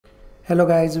Hello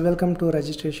guys, welcome to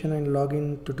registration and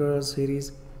login tutorial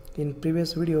series. In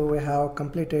previous video we have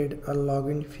completed a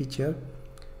login feature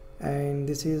and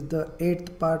this is the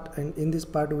 8th part, and in this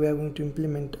part we are going to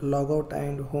implement logout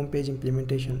and homepage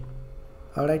implementation.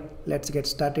 Alright, let's get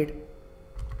started.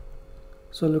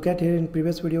 So look at here, in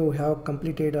previous video we have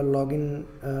completed a login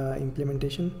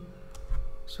implementation.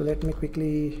 So let me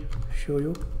quickly show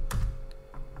you.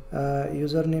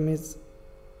 Username is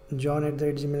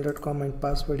john@gmail.com and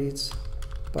password is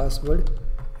password,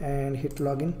 and hit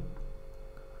login.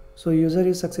 So user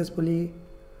is successfully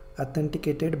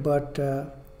authenticated, but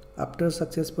after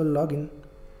successful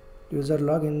user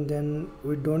login, then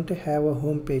we don't have a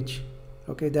home page.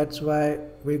 Okay, that's why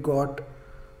we got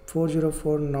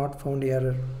 404 not found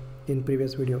error in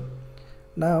previous video.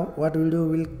 Now what we'll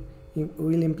do,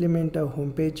 we'll implement a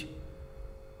home page.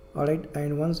 Alright,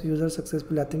 and once user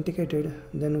successfully authenticated,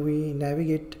 then we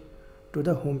navigate to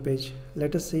the home page.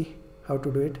 Let us see how to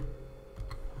do it.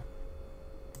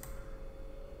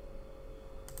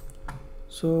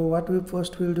 So what we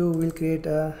first will do, we'll create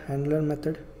a handler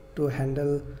method to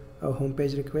handle a home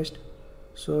page request.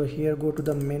 So here go to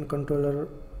the main controller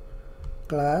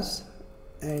class,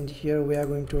 and here we are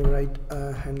going to write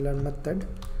a handler method.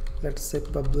 Let's say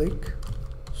public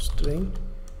string,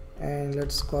 and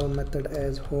let's call method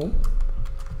as home,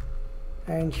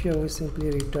 and here we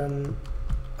simply return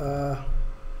a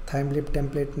Thymeleaf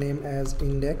template name as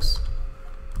index.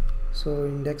 So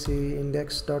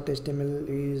index.html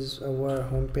is our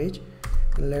home page.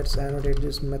 Let's annotate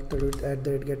this method with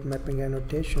 @getMapping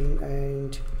annotation,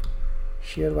 and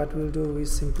here what we'll do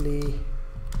is simply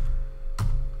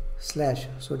slash.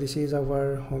 So this is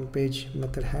our home page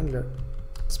method handler.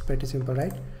 It's pretty simple,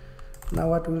 right? Now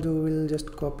what we'll do, we'll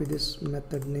just copy this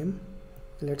method name.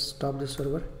 Let's stop the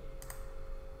server.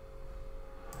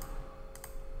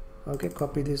 Okay,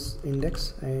 copy this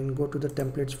index and go to the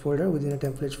templates folder. Within a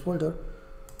templates folder,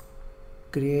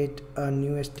 create a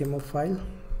new HTML file.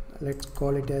 Let's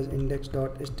call it as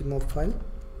index.html file.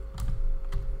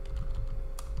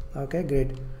 Okay,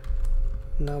 great.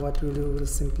 Now what we'll do, we'll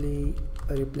simply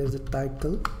replace the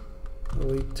title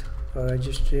with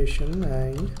registration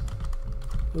and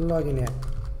login app.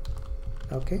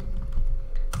 Okay,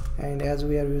 and as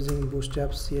we are using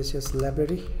Bootstrap Css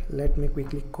library, let me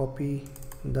quickly copy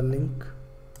the link.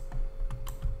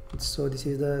 So this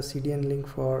is the CDN link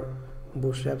for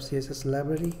Bootstrap CSS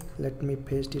library. Let me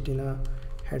paste it in a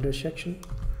header section,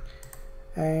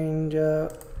 and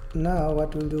now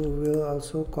what we'll do, we'll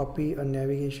also copy a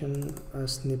navigation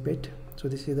snippet. So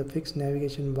this is the fixed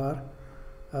navigation bar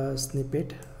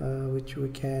snippet which we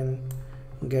can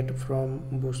get from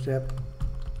Bootstrap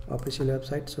official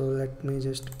website. So let me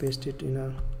just paste it in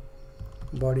a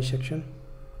body section.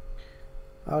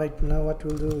 Alright, now what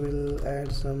we'll do, we'll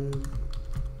add some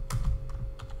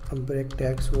break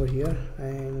tags over here,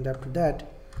 and after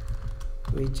that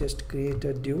we just create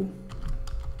a div,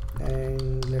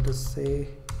 and let us say,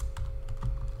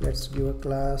 let's give a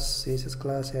class, CSS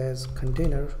class as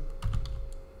container.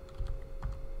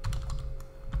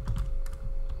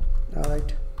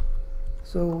 Alright,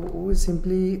 so we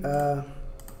simply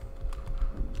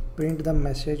print the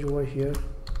message over here.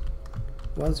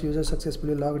 Once user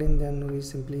successfully logged in, then we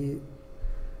simply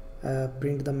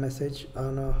print the message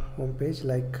on a home page,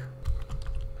 like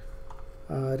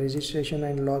registration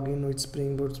and login with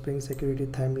Spring Boot, Spring Security,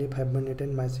 Thymeleaf, Hibernate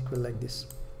and MySQL, like this.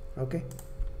 Okay,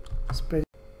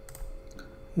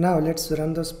 now let's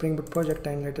run the Spring Boot project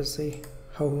and let us see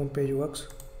how home page works.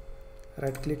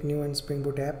 Right click, new, and Spring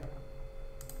Boot app.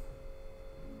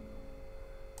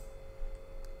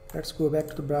 Let's go back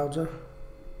to the browser.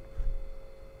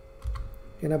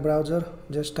 In a browser,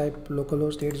 just type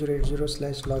localhost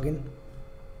 8080/login.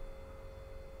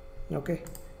 Okay,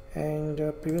 and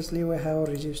previously we have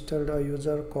registered a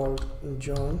user called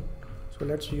John. So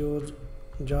let's use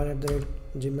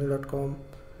john@gmail.com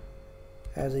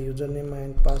as a username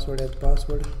and password as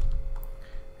password,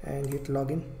 and hit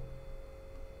login.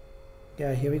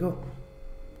 Yeah, here we go.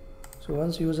 So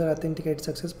once user authenticates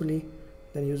successfully,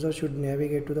 then user should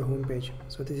navigate to the home page.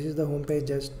 So this is the home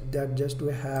page that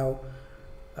we have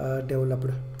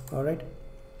developed. Alright,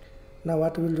 now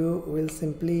what we'll do, we'll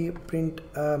simply print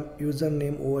a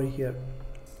username over here.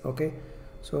 Okay,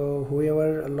 so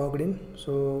whoever logged in,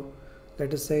 so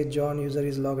let us say John user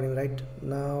is logged in. Right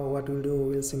now what we'll do,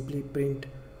 we'll simply print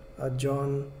a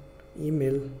John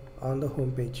email on the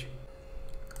home page.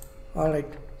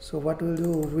 Alright, so what we'll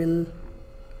do, we'll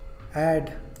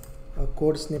add a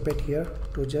code snippet here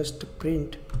to just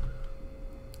print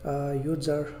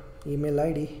user email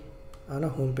ID on a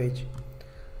home page.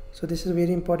 So this is a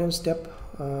very important step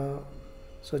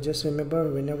So just remember,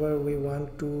 whenever we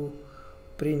want to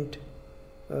print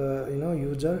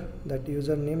user, that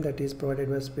username that is provided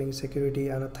by Spring Security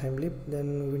and a Thymeleaf,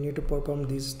 then we need to perform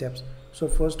these steps. So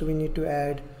first we need to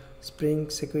add Spring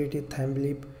Security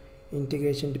Thymeleaf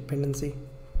integration dependency.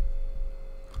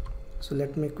 So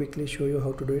let me quickly show you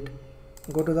how to do it.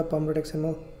 Go to the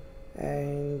pom.xml,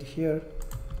 and here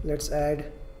let's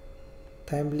add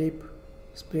Thymeleaf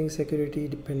Spring Security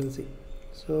dependency.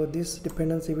 So this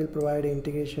dependency will provide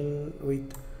integration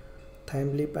with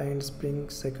Thymeleaf and Spring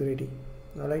Security.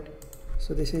 Alright,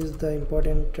 so this is the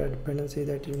important dependency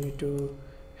that you need to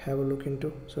have a look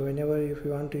into. So whenever if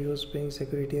you want to use Spring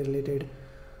Security related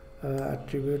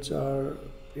attributes, or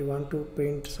you want to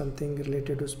print something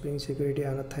related to Spring Security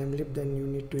and a Thymeleaf, then you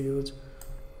need to use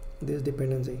this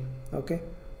dependency. Okay,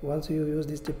 once you use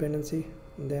this dependency,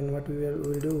 then what we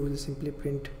will do, we will simply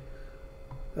print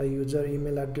a user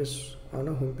email address on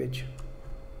a home page.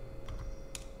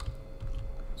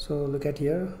 So look at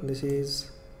here, this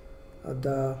is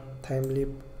the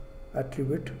Thymeleaf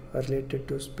attribute related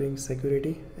to Spring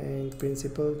Security and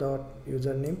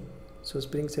principal.username. So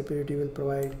Spring Security will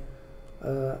provide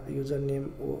a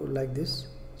username like this.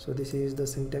 So this is the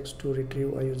syntax to retrieve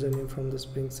a username from the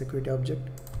Spring Security object.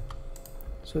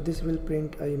 So this will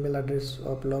print an email address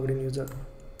of logged in user.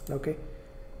 Okay,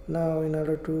 now in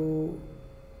order to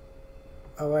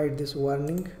avoid this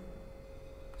warning,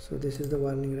 so this is the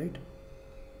warning, right?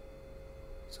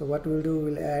 So what we'll do,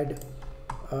 we'll add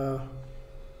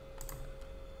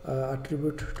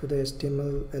attribute to the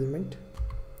HTML element,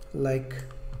 like,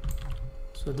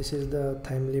 so this is the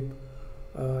Thymeleaf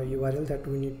URL that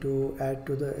we need to add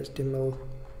to the HTML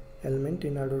element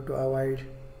in order to avoid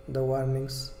the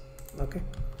warnings. Okay,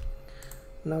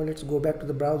 now let's go back to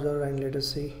the browser and let us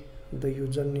see the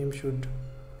username should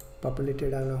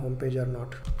populated on a home page or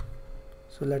not.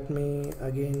 So let me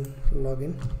again log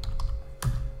in,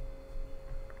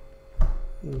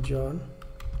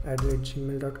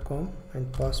 john@gmail.com,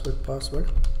 and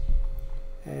password,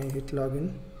 and hit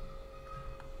login.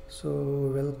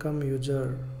 So welcome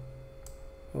user.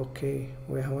 Okay,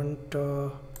 we haven't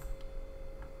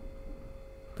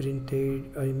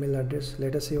printed an email address.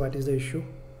 Let us see what is the issue.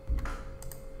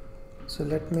 So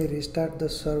let me restart the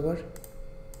server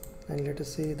and let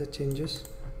us see the changes.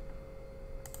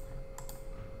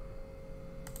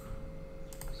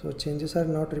 So changes are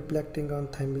not reflecting on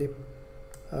Thymeleaf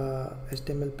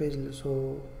HTML page.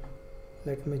 So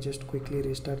let me just quickly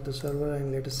restart the server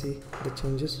and let us see the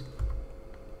changes.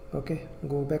 Okay,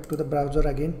 go back to the browser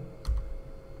again.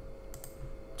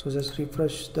 So just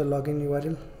refresh the login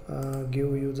URL, give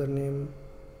username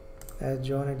as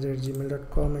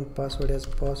john@gmail.com and password as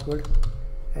password,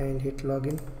 and hit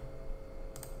login.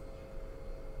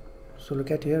 So look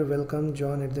at here, welcome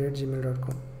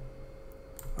john@gmail.com.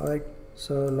 Alright,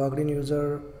 so logged in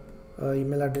user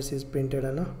email address is printed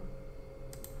on a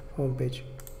home page.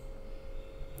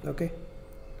 Okay,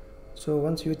 so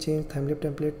once you change Thymeleaf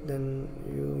template, then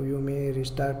you may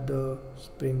restart the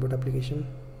Spring Boot application.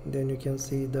 Then you can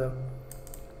see the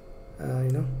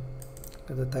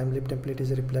the Thymeleaf template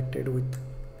is reflected with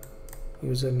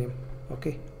username.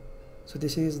 Okay, so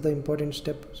this is the important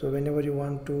step. So whenever you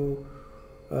want to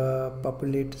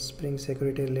populate Spring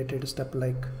Security related stuff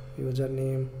like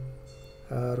username,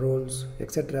 roles,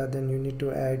 etc., then you need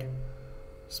to add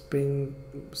Spring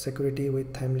Security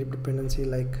with Thymeleaf dependency,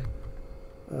 like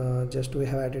just we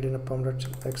have added in a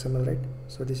pom.xml, right?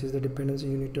 So this is the dependency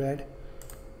you need to add,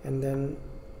 and then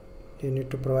you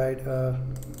need to provide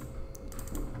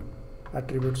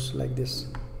attributes like this.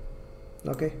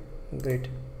 Okay, great.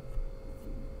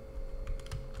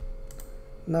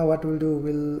 Now what we'll do,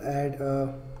 we'll add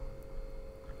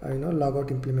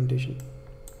logout implementation.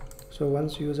 So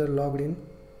once user logged in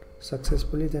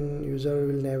successfully, then user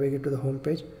will navigate to the home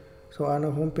page. So on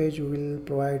a home page we will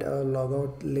provide a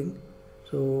logout link.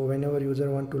 So whenever user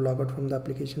want to log out from the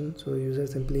application, so user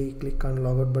simply click on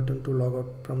logout button to log out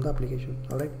from the application.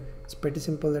 Alright, it's pretty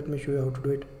simple. Let me show you how to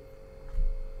do it.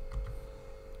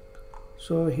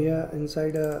 So here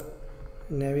inside a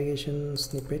navigation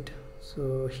snippet,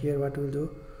 so here what we'll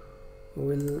do,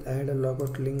 we'll add a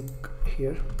logout link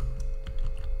here.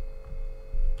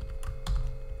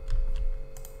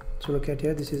 So look at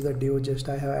here, this is the div just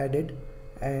I have added,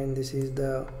 and this is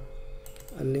the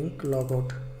link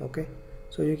logout. Okay,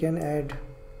 so you can add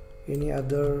any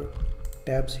other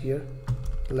tabs here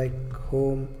like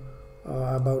home,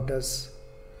 about us,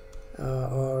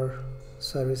 or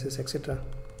services, etc.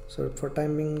 So for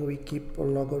time being we keep a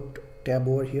logout tab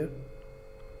over here.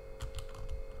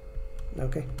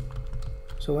 Okay,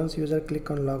 so once user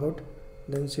click on logout,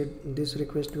 then this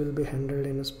request will be handled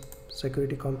in a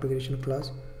security configuration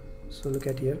class. So look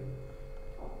at here.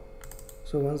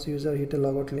 So once user hit a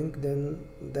logout link, then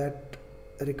that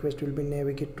request will be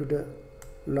navigated to the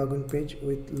login page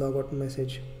with logout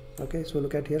message. Okay, so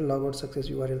look at here, logout success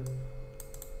URL.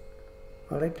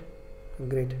 Alright,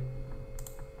 great.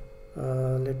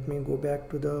 Let me go back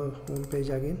to the home page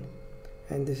again,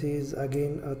 and this is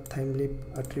again a Thymeleaf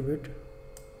attribute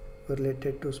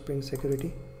related to Spring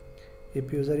security.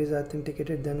 If user is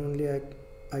authenticated, then only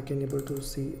I can able to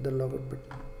see the logout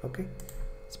button. Okay,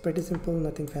 it's pretty simple,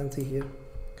 nothing fancy here.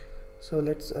 So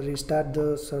let's restart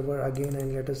the server again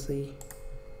and let us see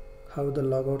how the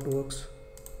logout works.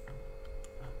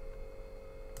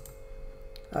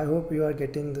 I hope you are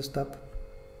getting the stuff.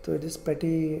 So it is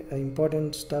pretty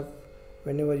important stuff.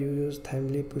 Whenever you use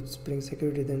Thymeleaf with Spring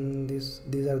security, then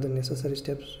these are the necessary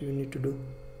steps you need to do.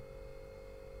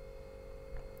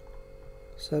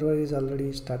 Server is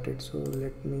already started, so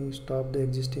let me stop the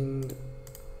existing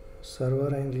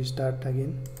server and restart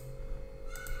again.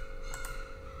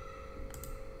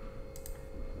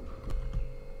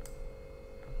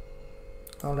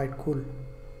 Alright, cool.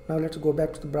 Now let's go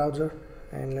back to the browser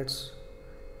and let's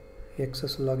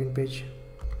access login page.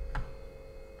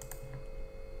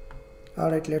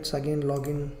 Alright, let's again log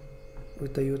in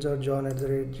with the user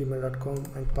john@gmail.com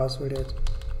and password as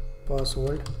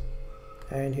password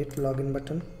and hit login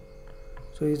button.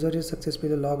 So user is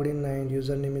successfully logged in and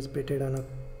username is printed on a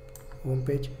home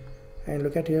page. And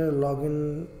look at here,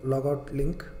 logout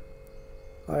link.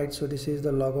 Alright, so this is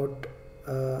the logout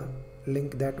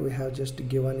link that we have just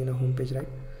given in a home page, right?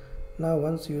 Now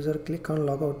once user click on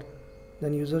logout,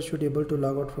 then user should be able to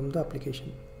log out from the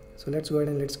application. So let's go ahead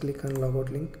and let's click on logout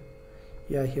link.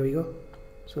 Yeah, here we go.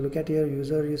 So look at here,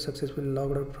 user is successfully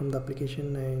logged out from the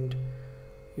application and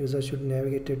user should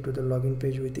navigate it to the login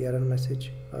page with the error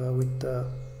message with a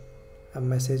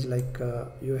message like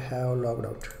you have logged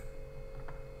out.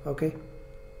 Okay,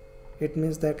 it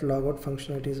means that logout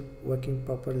functionality is working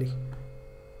properly.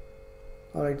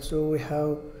 Alright, so we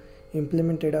have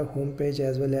implemented a home page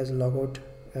as well as logout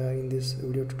in this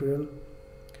video tutorial.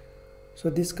 So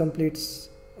this completes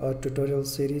our tutorial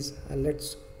series, and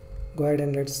let's go ahead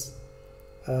and let's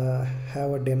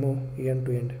have a demo end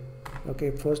to end.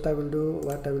 Okay, first I will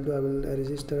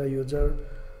register a user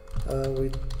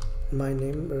with my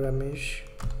name Ramesh,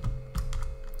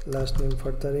 last name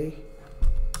Fartare,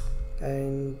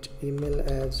 and email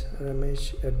as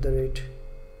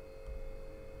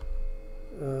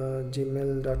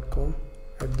ramesh@gmail.com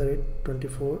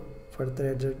 @24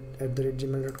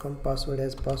 @gmail.com, password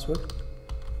as password.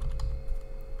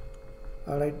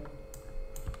 Alright,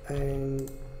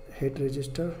 and hit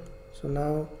register. So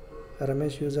now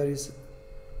Ramesh user is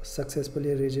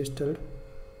successfully registered.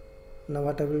 Now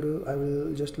what I will do, I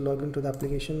will just log into the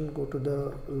application, go to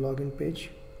the login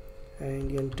page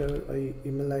and enter a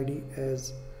email ID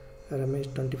as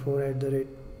ramesh24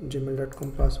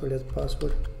 @gmail.com, password as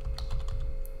password,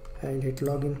 and hit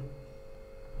login.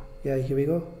 Yeah, here we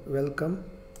go, welcome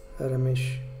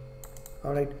Ramesh.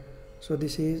 Alright, so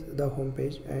this is the home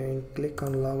page, and click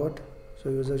on logout. So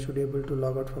user should be able to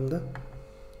log out from the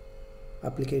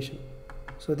application.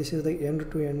 So this is the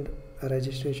end-to-end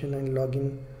registration and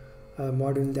login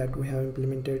module that we have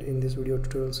implemented in this video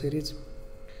tutorial series.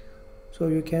 So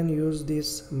you can use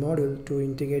this module to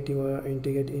integrate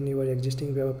in your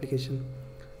existing web application.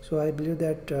 So I believe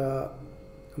that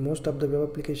most of the web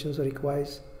applications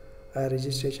requires a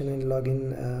registration and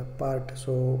login part,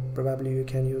 so probably you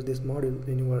can use this module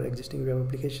in your existing web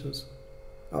applications.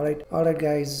 Alright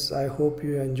guys, I hope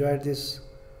you enjoyed this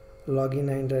login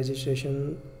and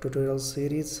registration tutorial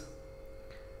series,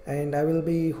 and I will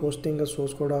be hosting a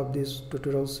source code of this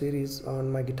tutorial series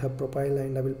on my GitHub profile,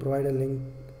 and I will provide a link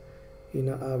in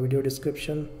a video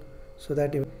description. So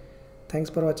that thanks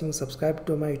for watching. Subscribe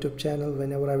to my YouTube channel.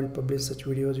 Whenever I will publish such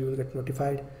videos, you will get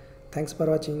notified. Thanks for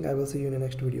watching. I will see you in the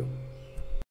next video.